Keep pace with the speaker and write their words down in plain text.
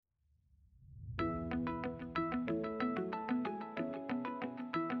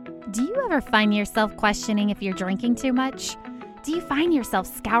Do you ever find yourself questioning if you're drinking too much? Do you find yourself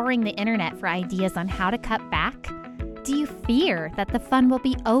scouring the internet for ideas on how to cut back? Do you fear that the fun will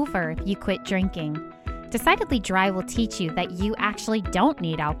be over if you quit drinking? Decidedly Dry will teach you that you actually don't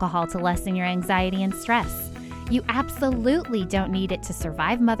need alcohol to lessen your anxiety and stress. You absolutely don't need it to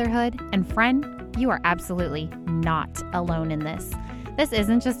survive motherhood, and friend, you are absolutely not alone in this. This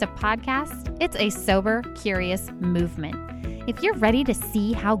isn't just a podcast, it's a sober, curious movement. If you're ready to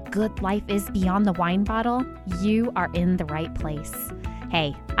see how good life is beyond the wine bottle, you are in the right place.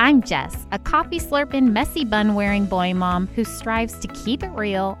 Hey, I'm Jess, a coffee slurping, messy bun wearing boy mom who strives to keep it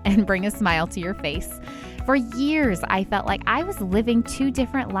real and bring a smile to your face. For years, I felt like I was living two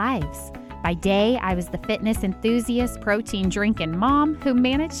different lives. By day, I was the fitness enthusiast, protein drinking mom who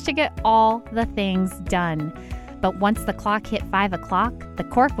managed to get all the things done. But once the clock hit 5 o'clock, the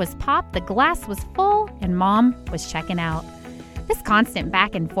cork was popped, the glass was full, and mom was checking out. This constant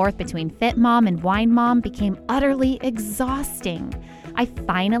back and forth between fit mom and wine mom became utterly exhausting. I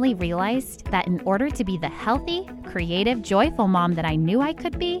finally realized that in order to be the healthy, creative, joyful mom that I knew I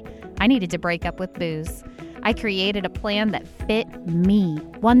could be, I needed to break up with booze. I created a plan that fit me,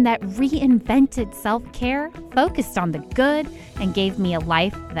 one that reinvented self-care, focused on the good, and gave me a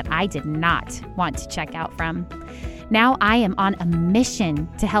life that I did not want to check out from. Now I am on a mission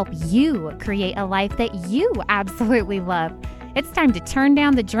to help you create a life that you absolutely love. It's time to turn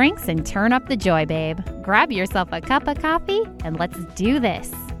down the drinks and turn up the joy, babe. Grab yourself a cup of coffee and let's do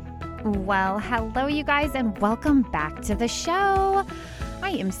this. Well, hello, you guys, and welcome back to the show.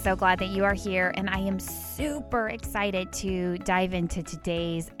 I am so glad that you are here, and I am super excited to dive into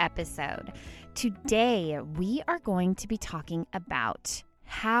today's episode. Today, we are going to be talking about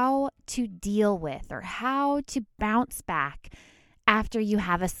how to deal with or how to bounce back after you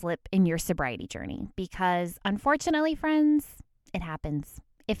have a slip in your sobriety journey. Because unfortunately, friends, it happens.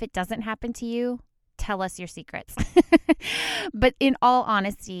 If it doesn't happen to you, tell us your secrets. But in all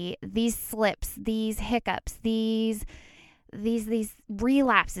honesty, these slips, these hiccups, these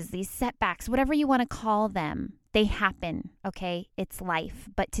relapses, these setbacks, whatever you want to call them, they happen, okay? It's life.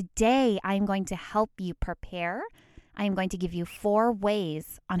 But today, I'm going to help you prepare. I am going to give you 4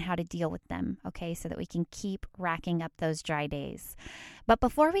 ways on how to deal with them, okay, so that we can keep racking up those dry days. But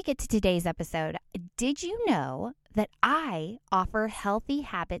before we get to today's episode, did you know that I offer healthy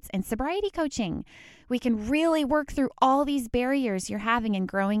habits and sobriety coaching? We can really work through all these barriers you're having and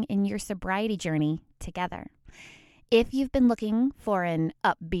growing in your sobriety journey together. If you've been looking for an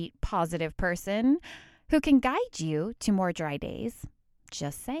upbeat, positive person who can guide you to more dry days,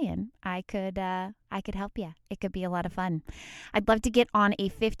 just saying, I could help you. It could be a lot of fun. I'd love to get on a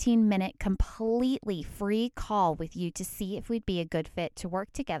 15-minute completely free call with you to see if we'd be a good fit to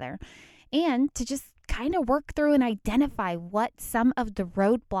work together and to just kind of work through and identify what some of the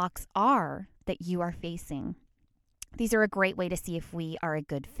roadblocks are that you are facing. These are a great way to see if we are a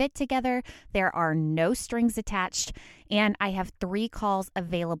good fit together. There are no strings attached, and I have 3 calls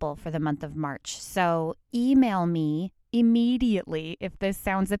available for the month of March. So email me immediately if this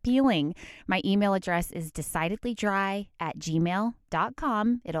sounds appealing. My email address is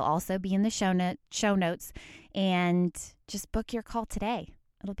decidedlydry@gmail.com. It'll also be in the show notes, and just book your call today.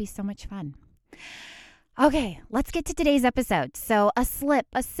 It'll be so much fun. Okay, let's get to today's episode. So a slip,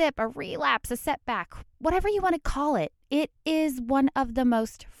 a sip, a relapse, a setback, whatever you want to call it, it is one of the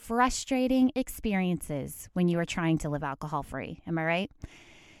most frustrating experiences when you are trying to live alcohol-free. Am I right?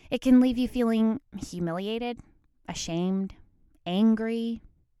 It can leave you feeling humiliated, ashamed, angry,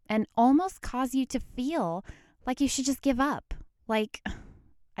 and almost cause you to feel like you should just give up. Like,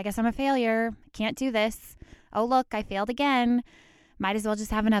 I guess I'm a failure. Can't do this. Oh, look, I failed again. Might as well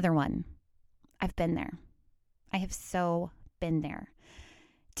just have another one. I've been there. I have so been there.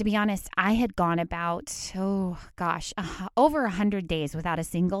 To be honest, I had gone about, over 100 days without a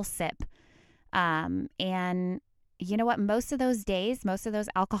single sip. And you know what? Most of those days, most of those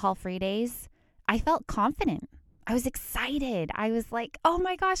alcohol-free days, I felt confident. I was excited. I was like, oh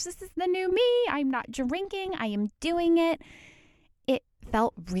my gosh, this is the new me. I'm not drinking. I am doing it. It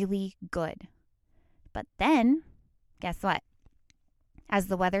felt really good. But then, guess what? As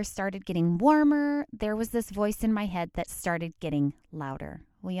the weather started getting warmer, there was this voice in my head that started getting louder.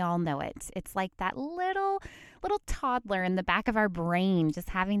 We all know it. It's like that little toddler in the back of our brain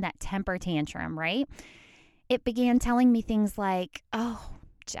just having that temper tantrum, right? It began telling me things like, oh,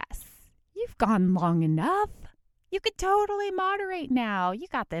 Jess, you've gone long enough. You could totally moderate now. You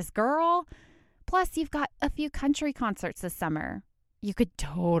got this, girl. Plus, you've got a few country concerts this summer. You could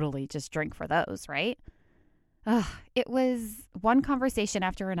totally just drink for those, right? It was one conversation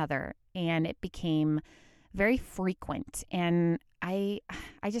after another, and it became very frequent. And I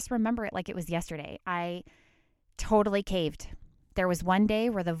just remember it like it was yesterday. I totally caved. There was one day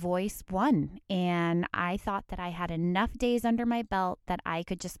where the voice won, and I thought that I had enough days under my belt that I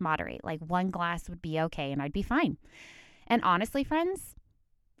could just moderate. Like one glass would be okay and I'd be fine. And honestly, friends,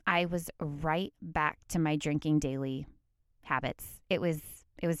 I was right back to my drinking daily habits. It was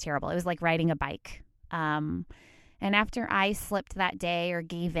terrible. It was like riding a bike. And after I slipped that day or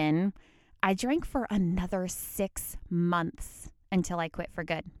gave in, I drank for another 6 months until I quit for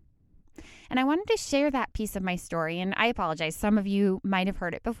good. And I wanted to share that piece of my story. And I apologize. Some of you might have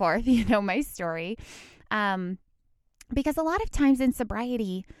heard it before if you know my story. Because a lot of times in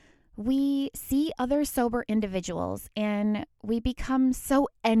sobriety, we see other sober individuals and we become so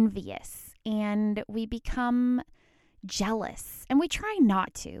envious and we become jealous. And we try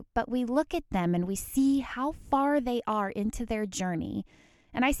not to, but we look at them and we see how far they are into their journey.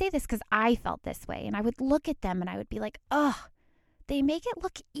 And I say this because I felt this way. And I would look at them and I would be like, oh, they make it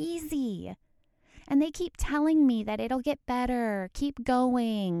look easy. And they keep telling me that it'll get better. Keep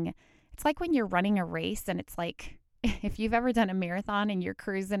going. It's like when you're running a race and it's like, if you've ever done a marathon and you're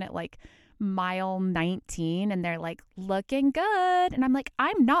cruising at like mile 19 and they're like, looking good. And I'm like,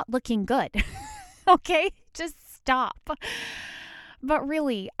 I'm not looking good. Okay, just stop. But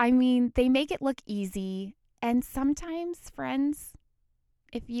really, I mean, they make it look easy. And sometimes, friends,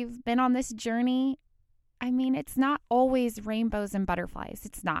 if you've been on this journey, I mean, it's not always rainbows and butterflies.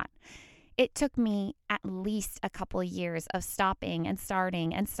 It's not. It took me at least a couple of years of stopping and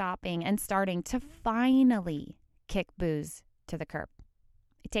starting and stopping and starting to finally kick booze to the curb.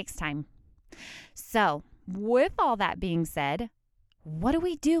 It takes time. So, with all that being said, what do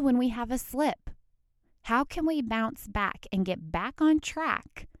we do when we have a slip? How can we bounce back and get back on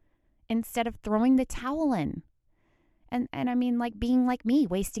track instead of throwing the towel in? And I mean, like being like me,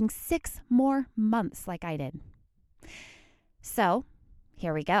 wasting 6 more months like I did. So,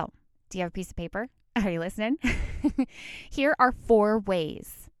 here we go. Do you have a piece of paper? Are you listening? Here are 4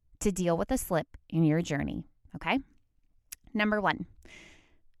 ways to deal with a slip in your journey, okay? Number 1,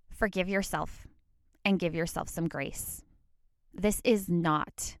 forgive yourself and give yourself some grace. This is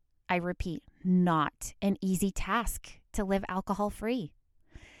not, I repeat, not an easy task to live alcohol-free.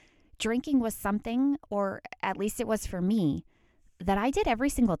 Drinking was something, or at least it was for me, that I did every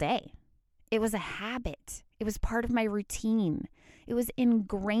single day. It was a habit. It was part of my routine. It was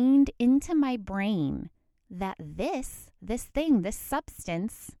ingrained into my brain that this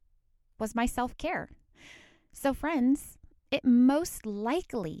substance was my self-care. So friends, it most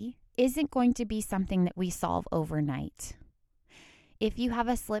likely isn't going to be something that we solve overnight. If you have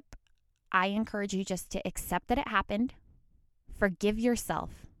a slip, I encourage you just to accept that it happened, forgive yourself,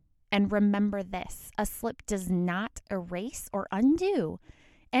 and remember this, a slip does not erase or undo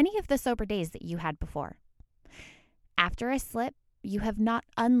any of the sober days that you had before. After a slip, you have not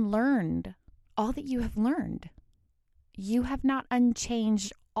unlearned all that you have learned. You have not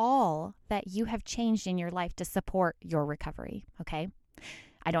unchanged all that you have changed in your life to support your recovery, okay?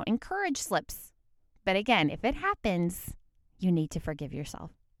 I don't encourage slips, but again, if it happens, you need to forgive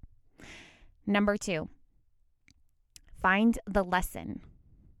yourself. Number 2, find the lesson.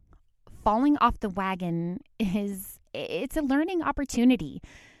 Falling off the wagon it's a learning opportunity.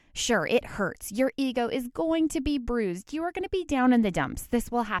 Sure, it hurts. Your ego is going to be bruised. You are going to be down in the dumps.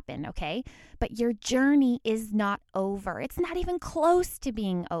 This will happen, okay? But your journey is not over. It's not even close to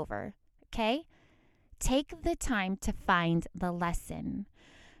being over, okay? Take the time to find the lesson.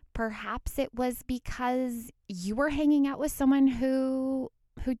 Perhaps it was because you were hanging out with someone who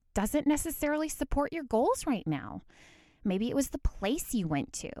doesn't necessarily support your goals right now. Maybe it was the place you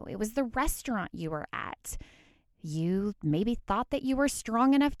went to. It was the restaurant you were at. You maybe thought that you were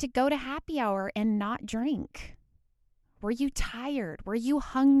strong enough to go to happy hour and not drink. Were you tired? Were you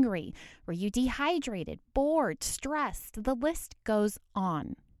hungry? Were you dehydrated, bored, stressed? The list goes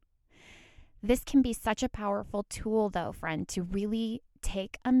on. This can be such a powerful tool, though, friend, to really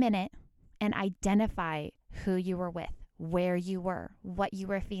take a minute and identify who you were with, where you were, what you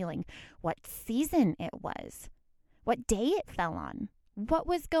were feeling, what season it was, what day it fell on, what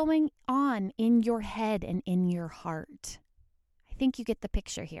was going on in your head and in your heart. I think you get the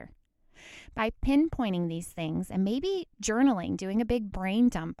picture here. By pinpointing these things and maybe journaling, doing a big brain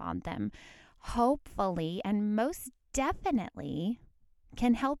dump on them, hopefully and most definitely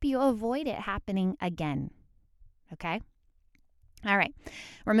can help you avoid it happening again. Okay? All right.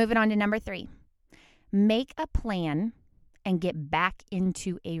 We're moving on to number 3. Make a plan and get back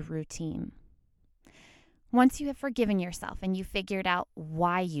into a routine. Once you have forgiven yourself and you figured out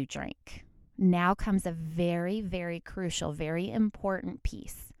why you drink, now comes a very, very crucial, very important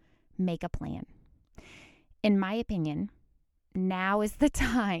piece. Make a plan. In my opinion, now is the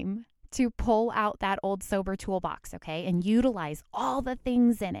time to pull out that old sober toolbox, okay, and utilize all the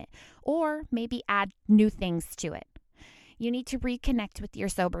things in it, or maybe add new things to it. You need to reconnect with your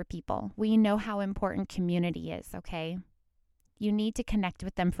sober people. We know how important community is, okay? You need to connect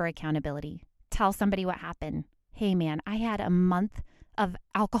with them for accountability. Tell somebody what happened. Hey, man, I had a month of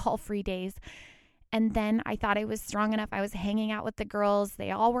alcohol-free days, and then I thought I was strong enough. I was hanging out with the girls.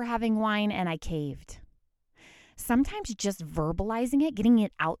 They all were having wine, and I caved. Sometimes just verbalizing it, getting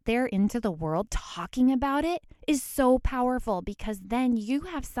it out there into the world, talking about it is so powerful, because then you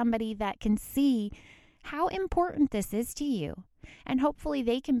have somebody that can see how important this is to you. And hopefully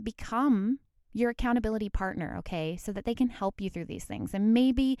they can become your accountability partner, okay? So that they can help you through these things and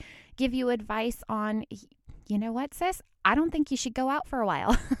maybe give you advice on, you know what, sis? I don't think you should go out for a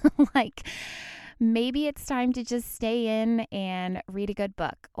while. Like, maybe it's time to just stay in and read a good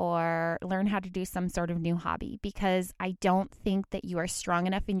book or learn how to do some sort of new hobby, because I don't think that you are strong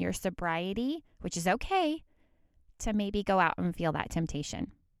enough in your sobriety, which is okay, to maybe go out and feel that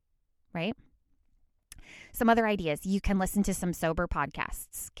temptation, right? Some other ideas. You can listen to some sober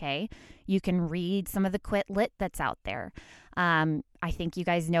podcasts, okay? You can read some of the Quit Lit that's out there. I think you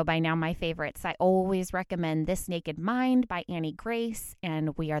guys know by now my favorites. I always recommend This Naked Mind by Annie Grace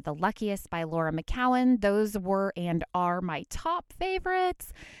and We Are the Luckiest by Laura McCowan. Those were and are my top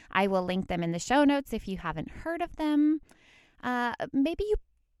favorites. I will link them in the show notes if you haven't heard of them. Maybe you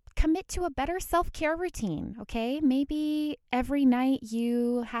commit to a better self-care routine, okay? Maybe every night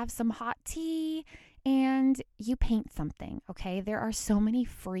you have some hot tea and you paint something, okay? There are so many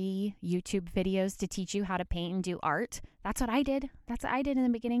free YouTube videos to teach you how to paint and do art. That's what I did. That's what I did in the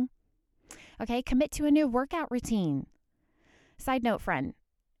beginning. Okay, commit to a new workout routine. Side note, friend,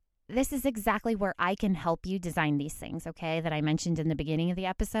 this is exactly where I can help you design these things, okay, that I mentioned in the beginning of the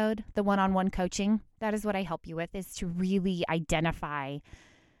episode, the one-on-one coaching. That is what I help you with, is to really identify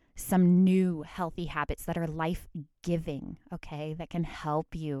some new healthy habits that are life-giving, okay, that can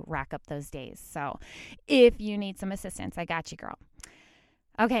help you rack up those days. So if you need some assistance, I got you, girl.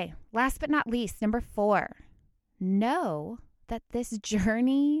 Okay, last but not least, number 4, know that this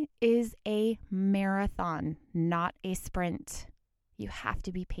journey is a marathon, not a sprint. You have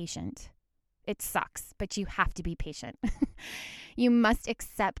to be patient. It sucks, but you have to be patient. You must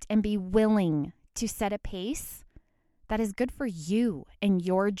accept and be willing to set a pace that is good for you and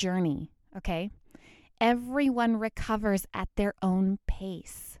your journey, okay? Everyone recovers at their own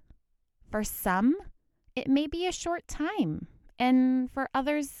pace. For some, it may be a short time, and for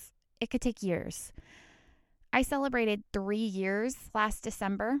others, it could take years. I celebrated 3 years last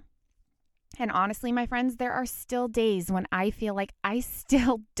December, and honestly, my friends, there are still days when I feel like I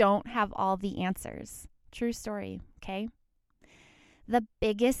still don't have all the answers. True story, okay? The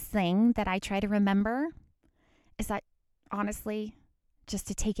biggest thing that I try to remember is that, honestly, just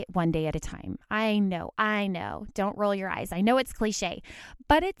to take it one day at a time. I know. Don't roll your eyes. I know it's cliche,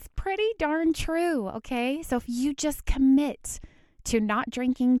 but it's pretty darn true, okay? So if you just commit to not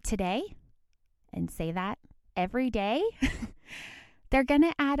drinking today and say that every day, they're going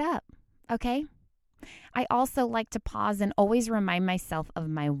to add up, okay? I also like to pause and always remind myself of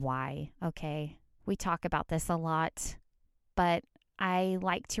my why, okay? We talk about this a lot, but I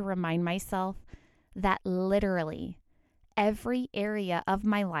like to remind myself that literally every area of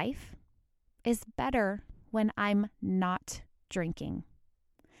my life is better when I'm not drinking.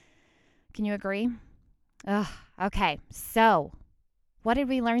 Can you agree? Okay, so what did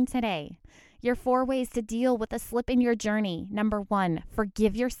we learn today? Your 4 ways to deal with a slip in your journey. Number 1,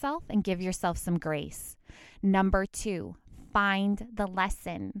 forgive yourself and give yourself some grace. Number 2, find the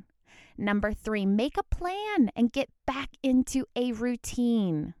lesson. Number 3, make a plan and get back into a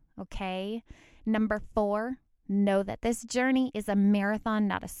routine, okay? Number 4, know that this journey is a marathon,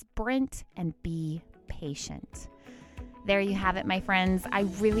 not a sprint, and be patient. There you have it, my friends. I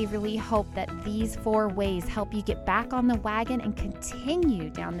really, really hope that these 4 ways help you get back on the wagon and continue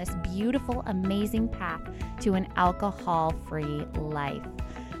down this beautiful, amazing path to an alcohol-free life.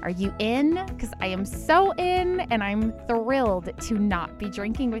 Are you in? Because I am so in, and I'm thrilled to not be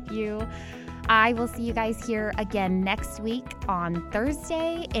drinking with you. I will see you guys here again next week on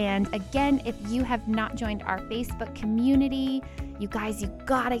Thursday. And again, if you have not joined our Facebook community, you guys, you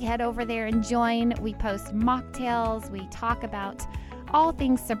gotta head over there and join. We post mocktails. We talk about all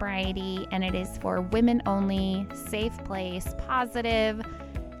things sobriety, and it is for women only, safe place, positive.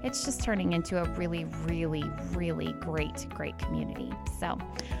 It's just turning into a really, really, really great community. So,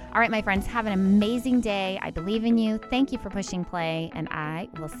 all right, my friends, have an amazing day. I believe in you. Thank you for pushing play, and I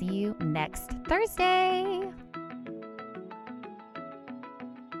will see you next Thursday.